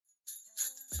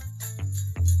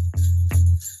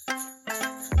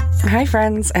Hi,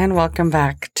 friends, and welcome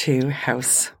back to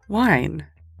House Wine.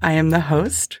 I am the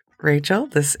host, Rachel.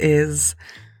 This is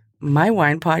my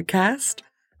wine podcast.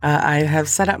 I have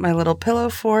set up my little pillow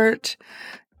fort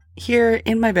here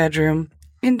in my bedroom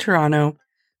in Toronto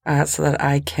so that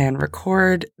I can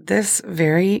record this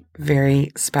very,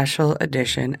 very special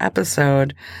edition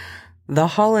episode, the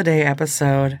holiday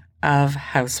episode of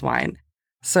House Wine.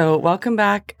 So welcome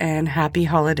back and happy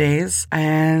holidays.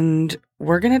 And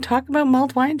we're going to talk about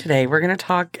mulled wine today. We're going to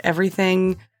talk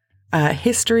everything,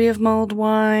 history of mulled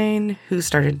wine, who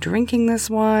started drinking this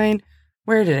wine,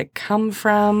 where did it come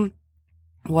from,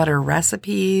 what are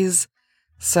recipes.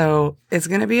 So it's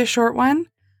going to be a short one,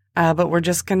 but we're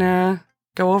just going to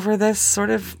go over this sort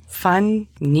of fun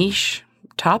niche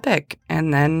topic.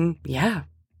 And then,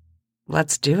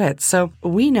 let's do it. So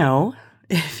we know,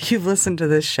 if you've listened to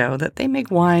this show, that they make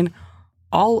wine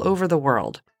all over the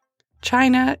world.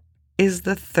 China is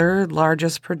the third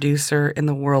largest producer in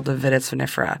the world of Vitis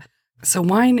vinifera. So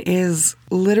wine is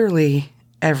literally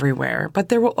everywhere, but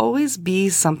there will always be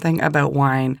something about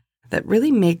wine that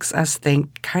really makes us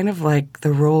think kind of like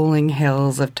the rolling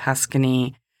hills of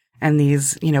Tuscany and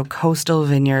these, coastal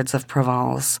vineyards of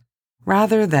Provence,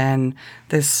 rather than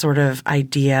this sort of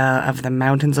idea of the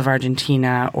mountains of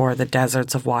Argentina or the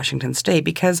deserts of Washington State.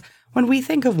 Because when we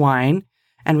think of wine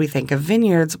and we think of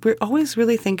vineyards, we always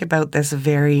really think about this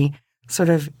very sort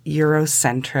of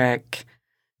Eurocentric,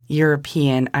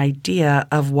 European idea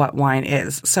of what wine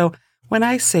is. So when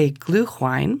I say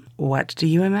Glühwein, what do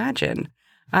you imagine?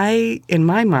 I, in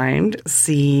my mind,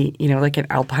 see, like an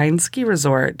alpine ski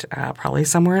resort, probably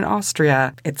somewhere in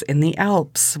Austria. It's in the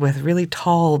Alps with really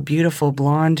tall, beautiful,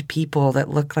 blonde people that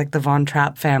look like the Von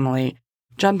Trapp family,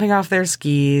 jumping off their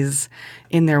skis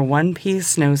in their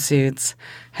one-piece snowsuits,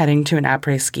 heading to an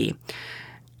après-ski.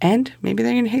 And maybe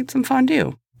they're going to hate some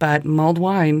fondue, but mulled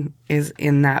wine is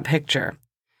in that picture.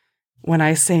 When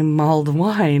I say mulled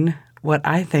wine, what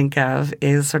I think of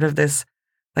is sort of this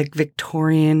like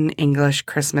Victorian English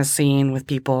Christmas scene with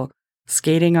people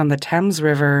skating on the Thames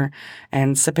River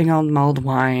and sipping on mulled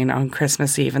wine on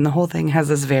Christmas Eve. And the whole thing has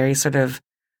this very sort of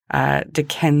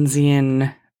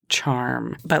Dickensian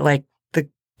charm, but like the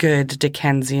good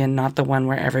Dickensian, not the one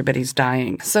where everybody's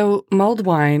dying. So mulled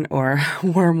wine or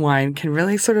warm wine can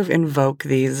really sort of invoke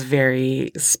these very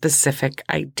specific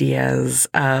ideas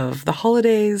of the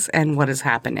holidays and what is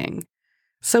happening.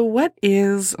 So what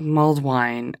is mulled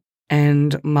wine?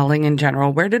 And mulling in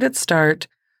general, where did it start?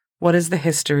 What is the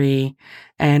history?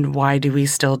 And why do we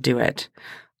still do it?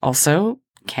 Also,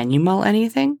 can you mull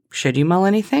anything? Should you mull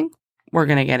anything? We're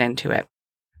going to get into it.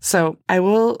 So I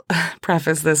will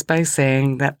preface this by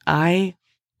saying that I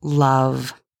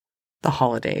love the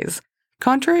holidays.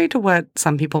 Contrary to what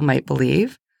some people might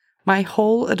believe, my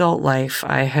whole adult life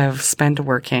I have spent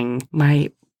working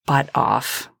my butt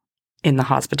off in the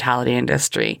hospitality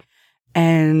industry.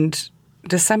 And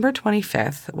December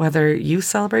 25th, whether you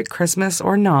celebrate Christmas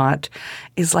or not,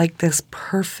 is like this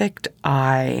perfect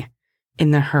eye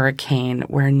in the hurricane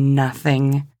where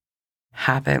nothing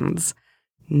happens.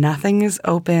 Nothing is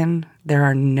open. There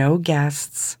are no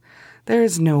guests. There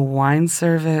is no wine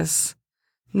service,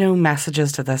 no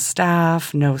messages to the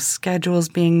staff, no schedules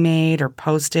being made or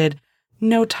posted,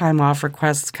 no time off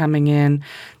requests coming in.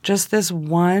 Just this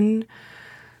one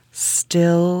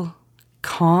still,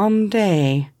 calm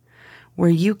day where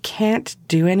you can't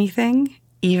do anything,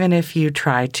 even if you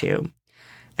try to,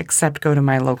 except go to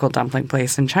my local dumpling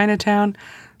place in Chinatown.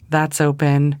 That's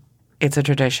open. It's a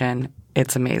tradition.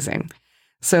 It's amazing.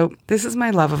 So this is my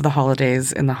love of the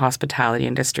holidays in the hospitality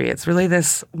industry. It's really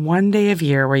this one day of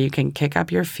year where you can kick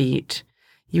up your feet.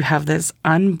 You have this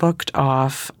unbooked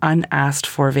off, unasked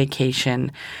for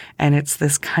vacation, and it's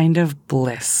this kind of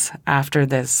bliss after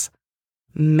this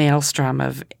maelstrom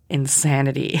of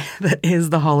insanity that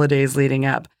is the holidays leading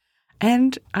up.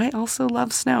 And I also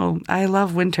love snow. I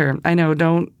love winter. I know,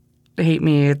 don't hate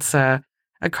me. It's a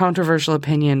controversial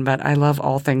opinion, but I love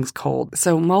all things cold.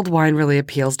 So mulled wine really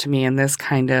appeals to me in this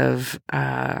kind of,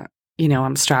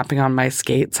 I'm strapping on my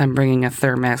skates, I'm bringing a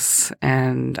thermos,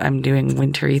 and I'm doing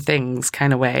wintry things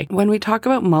kind of way. When we talk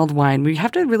about mulled wine, we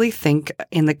have to really think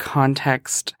in the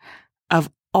context of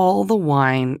all the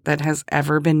wine that has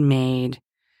ever been made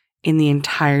in the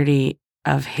entirety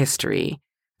of history,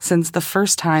 since the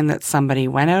first time that somebody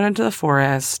went out into the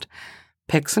forest,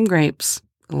 picked some grapes,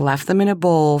 left them in a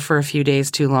bowl for a few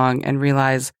days too long, and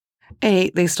realized, A,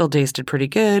 they still tasted pretty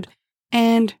good,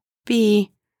 and B,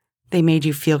 they made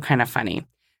you feel kind of funny.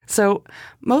 So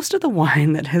most of the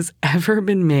wine that has ever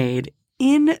been made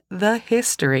in the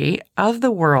history of the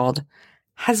world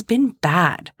has been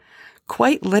bad.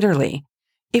 Quite literally.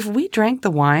 if we drank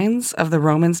the wines of the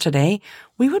Romans today,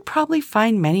 we would probably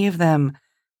find many of them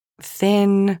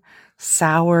thin,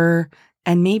 sour,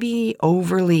 and maybe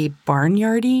overly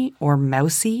barnyardy or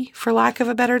mousy, for lack of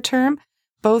a better term,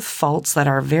 both faults that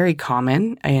are very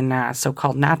common in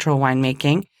so-called natural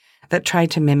winemaking that try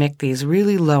to mimic these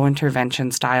really low intervention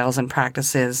styles and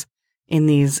practices in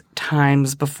these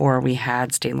times before we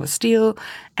had stainless steel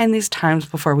and these times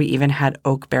before we even had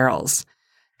oak barrels.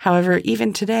 However,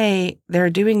 even today, they're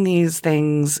doing these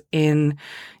things in,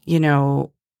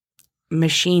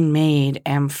 machine-made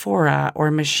amphora or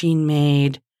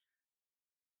machine-made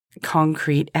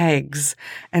concrete eggs.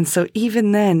 And so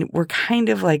even then, we're kind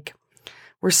of like,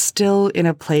 we're still in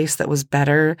a place that was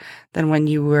better than when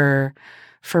you were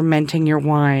fermenting your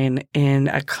wine in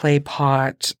a clay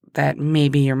pot that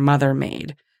maybe your mother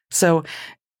made. So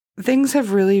things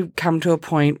have really come to a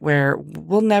point where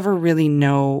we'll never really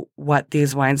know what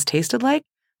these wines tasted like,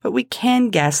 but we can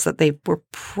guess that they were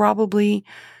probably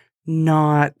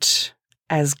not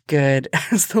as good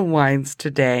as the wines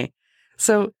today.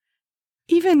 So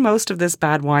even most of this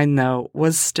bad wine, though,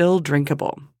 was still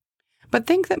drinkable. But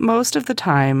think that most of the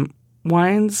time,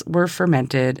 wines were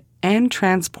fermented and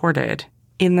transported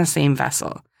in the same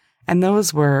vessel, and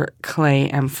those were clay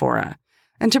amphora.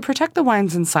 And to protect the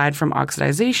wines inside from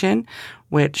oxidization,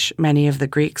 which many of the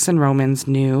Greeks and Romans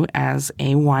knew as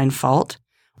a wine fault,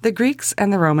 the Greeks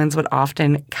and the Romans would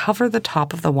often cover the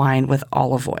top of the wine with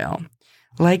olive oil,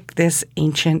 like this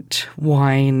ancient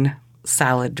wine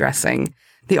salad dressing.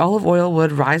 The olive oil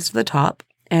would rise to the top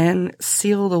and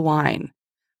seal the wine.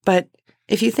 But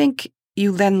if you think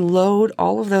you then load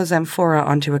all of those amphora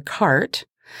onto a cart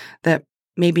that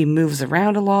maybe moves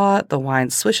around a lot, the wine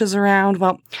swishes around,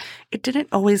 well, it didn't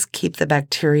always keep the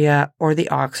bacteria or the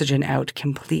oxygen out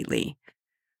completely.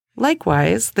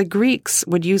 Likewise, the Greeks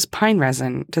would use pine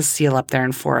resin to seal up their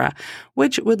amphora,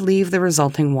 which would leave the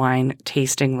resulting wine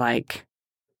tasting like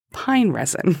pine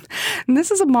resin. And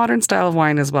this is a modern style of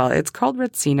wine as well. It's called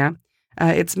Retsina.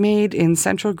 It's made in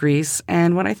central Greece,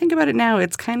 and when I think about it now,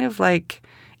 it's kind of like,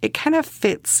 it kind of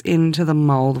fits into the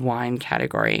mulled wine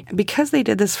category. Because they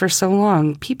did this for so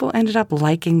long, people ended up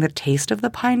liking the taste of the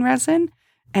pine resin,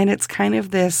 and it's kind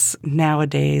of this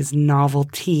nowadays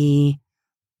novelty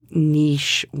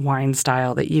niche wine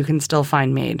style that you can still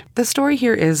find made. The story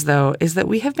here is that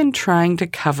we have been trying to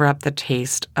cover up the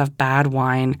taste of bad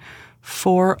wine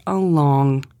for a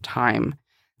long time.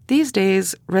 These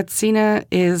days, Retsina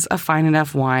is a fine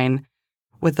enough wine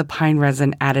with the pine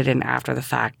resin added in after the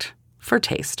fact for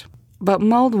taste. But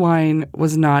mulled wine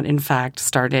was not, in fact,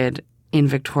 started in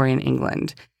Victorian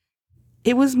England.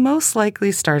 It was most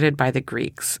likely started by the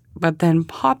Greeks, but then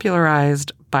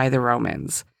popularized by the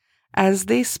Romans, as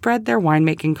they spread their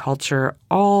winemaking culture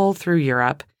all through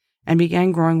Europe and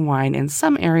began growing wine in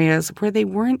some areas where they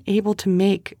weren't able to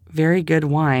make very good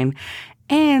wine,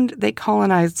 and they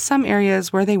colonized some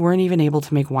areas where they weren't even able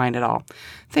to make wine at all.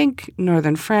 Think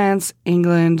northern France,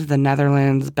 England, the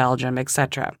Netherlands, Belgium,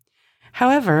 etc.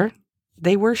 However,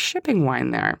 they were shipping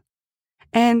wine there.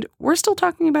 And we're still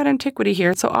talking about antiquity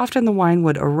here, so often the wine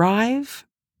would arrive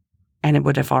and it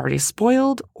would have already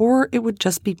spoiled, or it would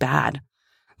just be bad.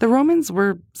 The Romans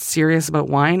were serious about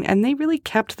wine, and they really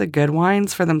kept the good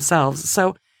wines for themselves,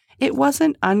 so it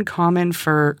wasn't uncommon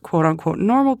for quote-unquote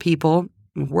normal people,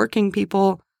 working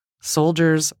people,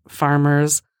 soldiers,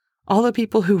 farmers, all the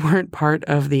people who weren't part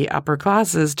of the upper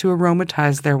classes to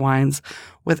aromatize their wines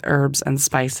with herbs and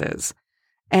spices.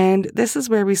 And this is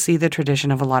where we see the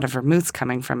tradition of a lot of vermouths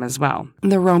coming from as well.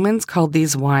 The Romans called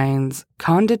these wines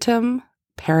conditum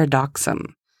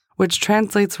paradoxum, which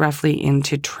translates roughly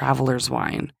into traveler's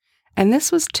wine. And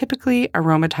this was typically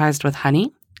aromatized with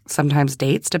honey, sometimes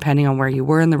dates, depending on where you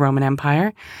were in the Roman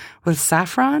Empire, with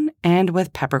saffron and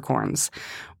with peppercorns.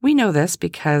 We know this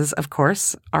because, of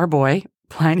course, our boy,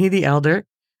 Pliny the Elder,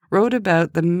 wrote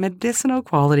about the medicinal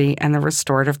quality and the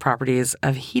restorative properties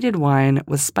of heated wine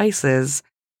with spices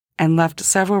and left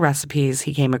several recipes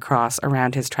he came across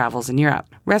around his travels in Europe.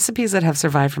 Recipes that have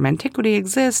survived from antiquity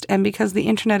exist, and because the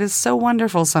internet is so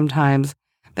wonderful sometimes,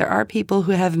 there are people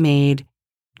who have made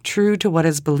true to what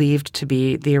is believed to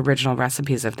be the original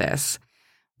recipes of this.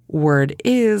 Word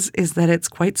is that it's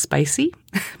quite spicy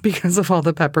because of all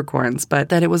the peppercorns, but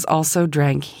that it was also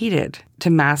drank heated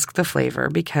to mask the flavor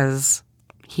because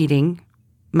heating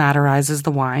materizes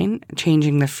the wine,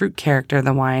 changing the fruit character of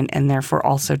the wine, and therefore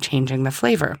also changing the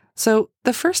flavor. So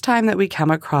the first time that we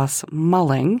come across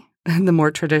mulling, in the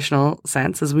more traditional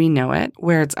sense as we know it,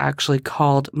 where it's actually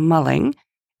called mulling,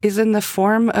 is in the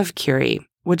form of Curie,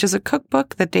 which is a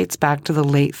cookbook that dates back to the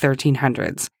late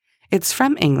 1300s. It's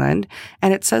from England,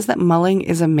 and it says that mulling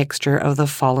is a mixture of the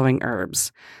following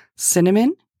herbs: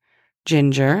 cinnamon,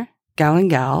 ginger,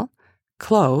 galangal,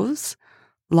 cloves,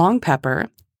 long pepper,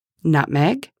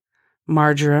 nutmeg,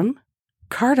 marjoram,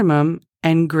 cardamom,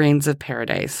 and grains of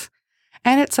paradise.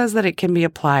 And it says that it can be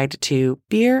applied to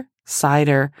beer,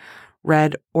 cider,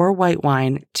 red or white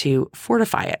wine to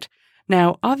fortify it.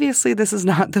 Now, obviously, this is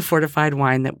not the fortified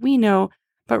wine that we know,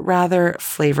 but rather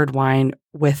flavored wine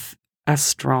with a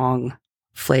strong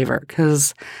flavor,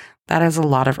 because that has a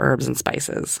lot of herbs and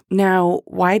spices. Now,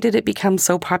 why did it become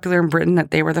so popular in Britain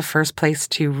that they were the first place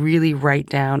to really write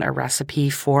down a recipe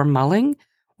for mulling?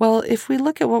 Well, if we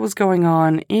look at what was going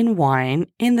on in wine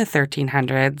in the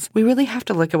 1300s, we really have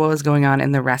to look at what was going on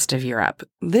in the rest of Europe.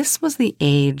 This was the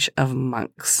age of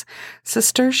monks.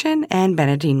 Cistercian and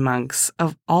Benedictine monks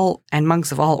of all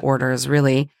orders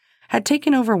really had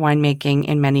taken over winemaking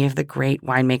in many of the great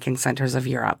winemaking centers of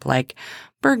Europe, like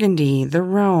Burgundy, the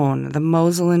Rhone, the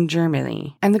Mosel in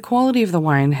Germany, and the quality of the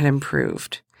wine had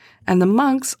improved. And the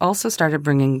monks also started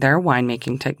bringing their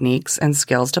winemaking techniques and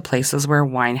skills to places where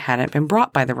wine hadn't been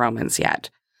brought by the Romans yet.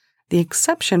 The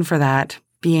exception for that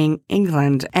being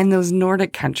England and those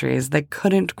Nordic countries that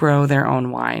couldn't grow their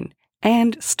own wine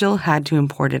and still had to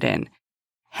import it in.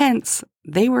 Hence,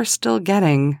 they were still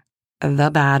getting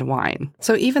the bad wine.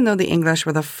 So even though the English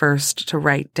were the first to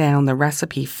write down the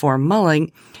recipe for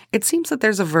mulling, it seems that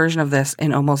there's a version of this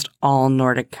in almost all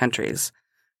Nordic countries.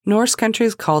 Norse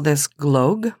countries call this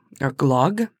glögg or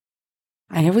glögg.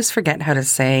 I always forget how to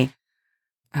say,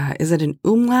 is it an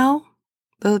umlaut?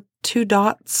 The two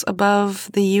dots above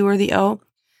the U or the O?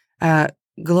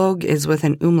 Glögg is with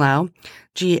an umlaut,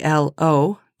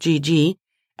 Glogg,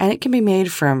 and it can be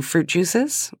made from fruit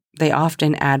juices. They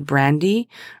often add brandy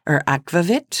or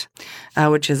akvavit,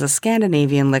 which is a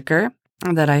Scandinavian liquor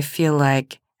that I feel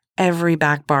like every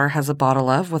back bar has a bottle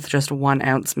of with just 1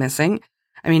 ounce missing.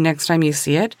 I mean, next time you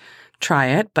see it, try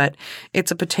it, but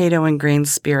it's a potato and grain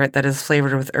spirit that is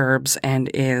flavored with herbs and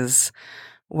is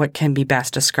what can be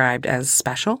best described as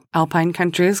special. Alpine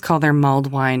countries call their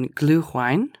mulled wine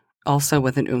glühwein, also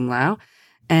with an umlaut,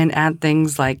 and add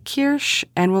things like kirsch,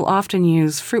 and will often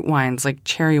use fruit wines like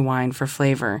cherry wine for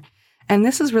flavor. And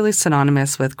this is really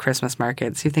synonymous with Christmas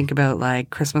markets. You think about like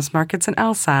Christmas markets in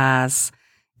Alsace,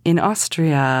 in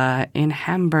Austria, in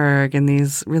Hamburg, and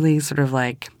these really sort of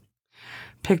like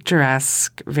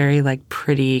picturesque, very like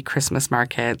pretty Christmas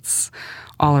markets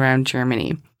all around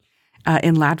Germany.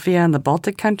 In Latvia and the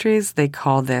Baltic countries, they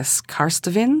call this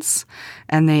karstavins,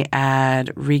 and they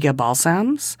add Riga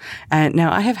balsams.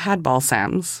 Now, I have had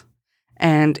balsams,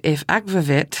 and if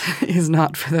akvavit is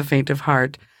not for the faint of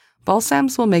heart,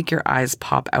 balsams will make your eyes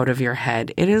pop out of your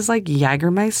head. It is like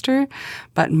Jägermeister,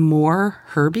 but more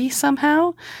herby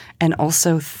somehow, and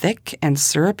also thick and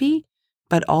syrupy,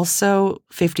 but also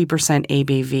 50%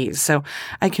 ABV. So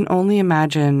I can only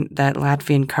imagine that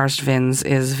Latvian karstavins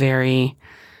is very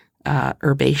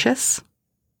herbaceous,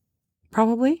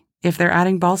 probably, if they're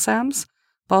adding balsams.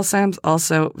 Balsams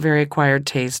also very acquired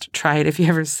taste. Try it if you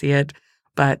ever see it,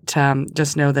 but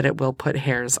just know that it will put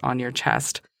hairs on your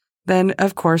chest. Then,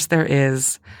 of course, there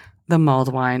is the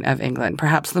mulled wine of England,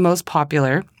 perhaps the most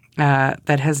popular,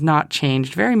 that has not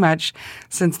changed very much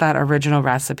since that original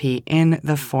recipe in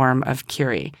the form of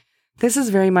curry. This is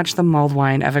very much the mulled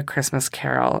wine of A Christmas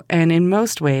Carol, and in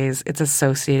most ways, it's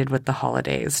associated with the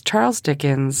holidays. Charles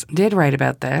Dickens did write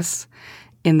about this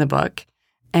in the book,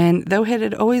 and though it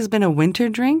had always been a winter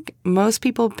drink, most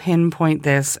people pinpoint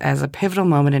this as a pivotal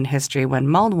moment in history when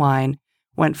mulled wine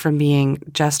went from being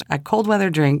just a cold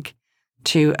weather drink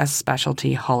to a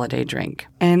specialty holiday drink.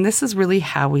 And this is really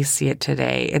how we see it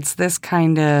today. It's this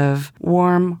kind of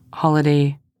warm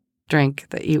holiday drink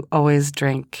that you always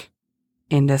drink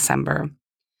in December.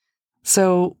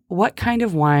 So what kind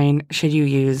of wine should you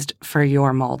use for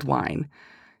your mulled wine?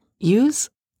 Use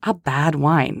a bad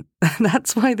wine.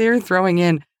 That's why they're throwing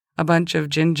in a bunch of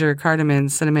ginger, cardamom,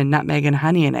 cinnamon, nutmeg, and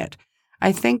honey in it.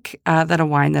 I think that a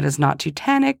wine that is not too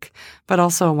tannic, but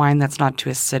also a wine that's not too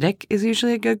acidic is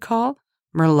usually a good call.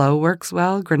 Merlot works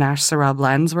well. Grenache Syrah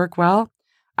blends work well.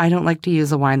 I don't like to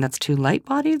use a wine that's too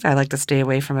light-bodied. I like to stay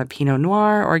away from a Pinot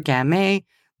Noir or Gamay,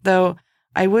 though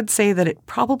I would say that it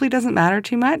probably doesn't matter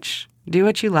too much. Do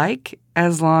what you like,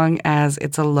 as long as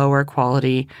it's a lower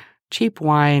quality, cheap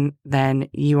wine, then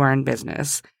you are in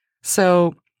business.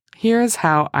 So here's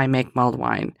how I make mulled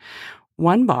wine.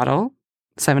 1 bottle,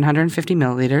 750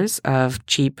 milliliters of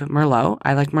cheap Merlot.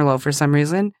 I like Merlot for some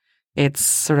reason. It's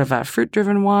sort of a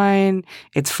fruit-driven wine.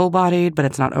 It's full-bodied, but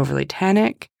it's not overly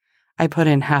tannic. I put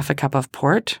in half a cup of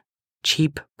port,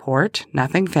 cheap port,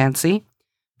 nothing fancy,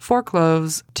 4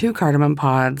 cloves, 2 cardamom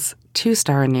pods, 2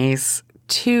 star anise,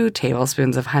 2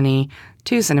 tablespoons of honey,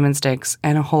 2 cinnamon sticks,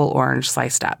 and a whole orange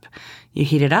sliced up. You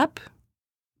heat it up,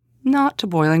 not to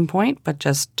boiling point, but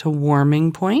just to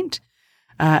warming point.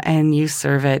 And you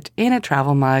serve it in a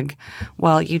travel mug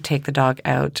while you take the dog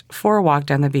out for a walk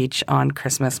down the beach on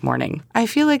Christmas morning. I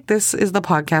feel like this is the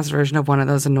podcast version of one of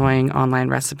those annoying online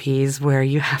recipes where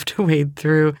you have to wade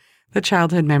through the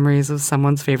childhood memories of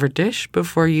someone's favorite dish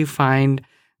before you find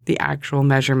the actual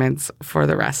measurements for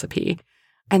the recipe.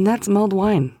 And that's mulled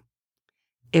wine.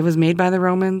 It was made by the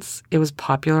Romans. It was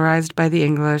popularized by the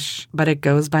English, but it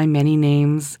goes by many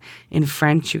names. In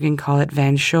French, you can call it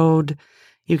vin chaud.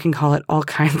 You can call it all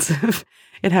kinds of,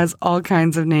 it has all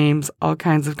kinds of names, all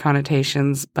kinds of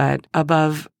connotations, but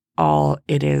above all,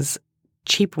 it is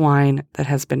cheap wine that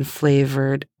has been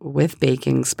flavored with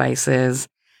baking spices.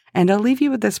 And I'll leave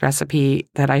you with this recipe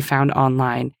that I found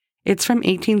online. It's from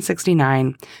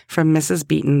 1869 from Mrs.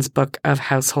 Beeton's Book of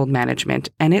Household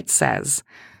Management, and it says,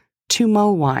 to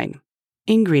mull wine,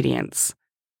 ingredients.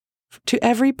 To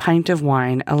every pint of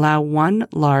wine, allow 1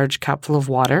 large cupful of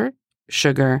water,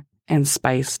 sugar, and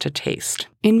spice to taste.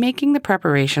 In making the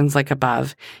preparations like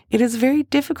above, it is very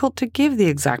difficult to give the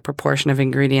exact proportion of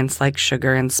ingredients like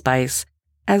sugar and spice,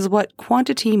 as what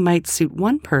quantity might suit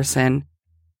one person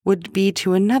would be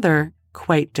to another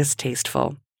quite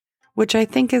distasteful, which I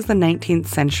think is the 19th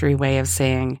century way of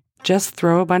saying, just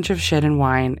throw a bunch of shit in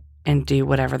wine and do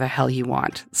whatever the hell you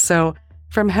want. So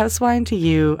from House Wine to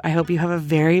you, I hope you have a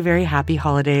very, very happy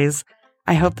holidays.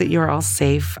 I hope that you're all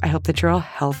safe. I hope that you're all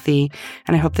healthy.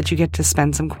 And I hope that you get to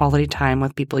spend some quality time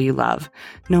with people you love,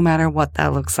 no matter what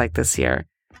that looks like this year.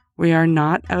 We are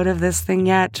not out of this thing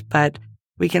yet, but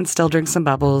we can still drink some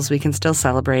bubbles. We can still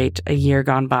celebrate a year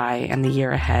gone by and the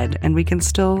year ahead. And we can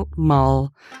still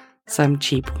mull some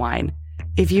cheap wine.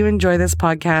 If you enjoy this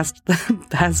podcast, the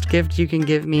best gift you can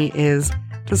give me is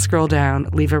to scroll down,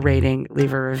 leave a rating,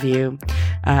 leave a review,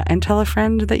 and tell a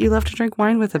friend that you love to drink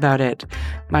wine with about it.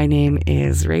 My name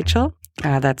is Rachel.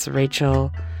 That's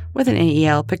Rachel with an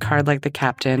AEL, Picard like the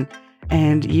captain.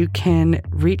 And you can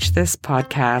reach this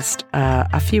podcast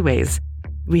a few ways.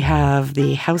 We have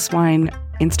the House Wine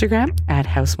Instagram at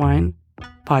House Wine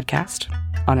Podcast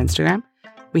on Instagram.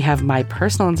 We have my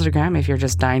personal Instagram. If you're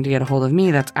just dying to get a hold of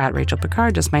me, that's at Rachel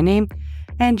Picard, just my name.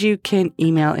 And you can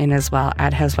email in as well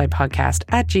at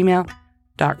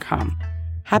housewinepodcast@gmail.com.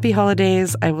 Happy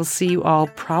holidays. I will see you all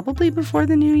probably before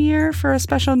the new year for a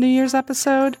special New Year's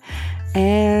episode.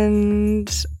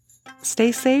 And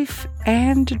stay safe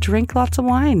and drink lots of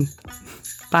wine.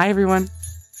 Bye, everyone.